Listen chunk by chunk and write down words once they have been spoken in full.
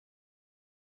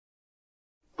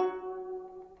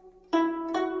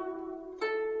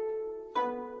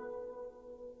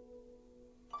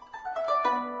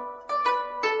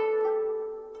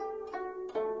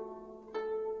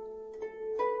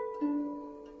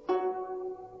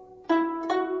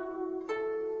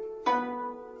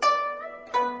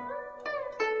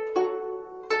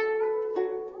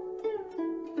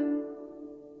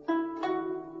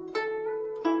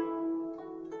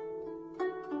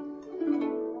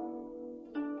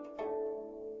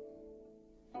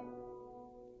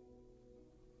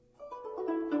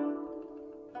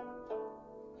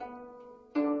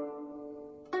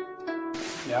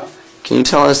Yeah. Can you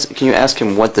tell us? Can you ask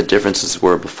him what the differences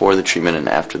were before the treatment and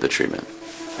after the treatment?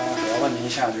 我要问您一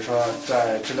下，就是说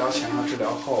在治疗前和治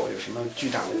疗后有什么巨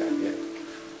大的改变？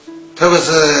特别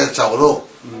是走路，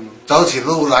走起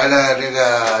路来的这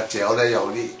个脚的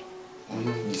有力，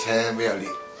以前没有力。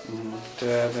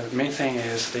The main thing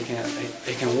is they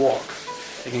can walk,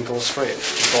 they can go straight.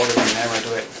 Before they can never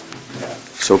do it. Yeah.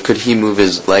 So could he move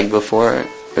his leg before or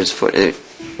his foot?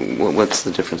 What's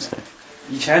the difference there?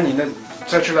 以前你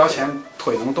在治疗前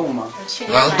腿能动吗？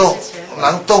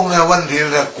能动的问题是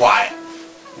拐。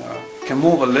Can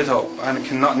move a little and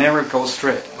cannot never go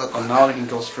straight. But now they can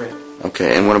go straight.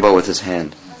 Okay, and what about with his hand?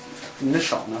 你的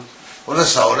手呢？我的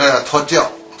手呢脱臼，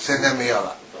现在没有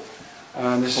了。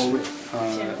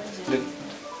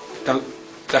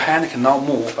The hand cannot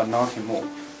move, but now can move.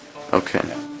 Okay,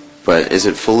 but is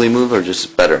it fully moved or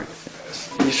just better?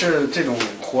 你是这种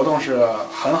活动是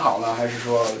很好呢，还是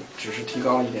说只是提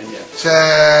高了一点点？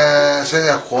现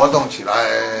在活动起来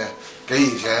比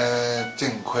以前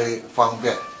颈椎方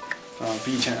便。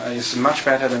比以前is much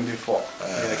better than before.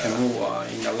 They can move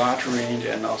in a large range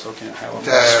and also can have more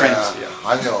strength.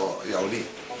 很有力，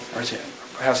而且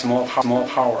has more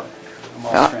power.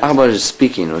 How about his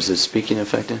speaking? Was his speaking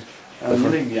affected?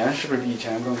 您的语言是不是比以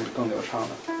前更流畅呢？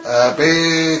比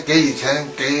以前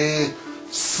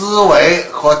思维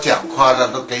和讲话的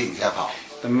都比以前好。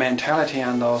The mentality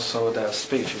and also the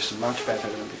speech is much better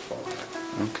than before.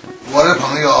 Okay. 我的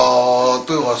朋友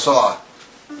对我说，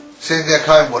现在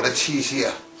看我的气息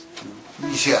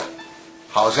一下，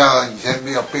好像以前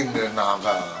没有病的那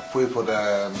个恢复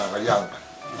的那个样子。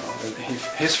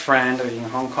His friend in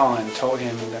Hong Kong and told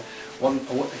him that what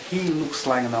he looks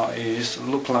like now is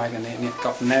look like and he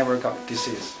never got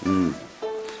disease.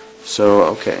 So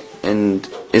okay, and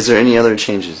is there any other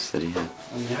changes that he had?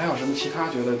 你还有什么其他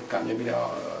觉得感觉比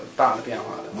较大的变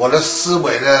化的？我的思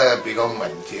维呢比较敏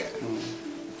捷。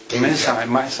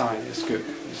My side is good.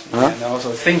 And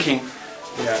also thinking.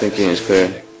 Yeah, Thinking is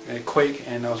clear. Quick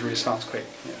and also response quick.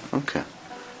 Yeah. Okay.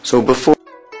 So before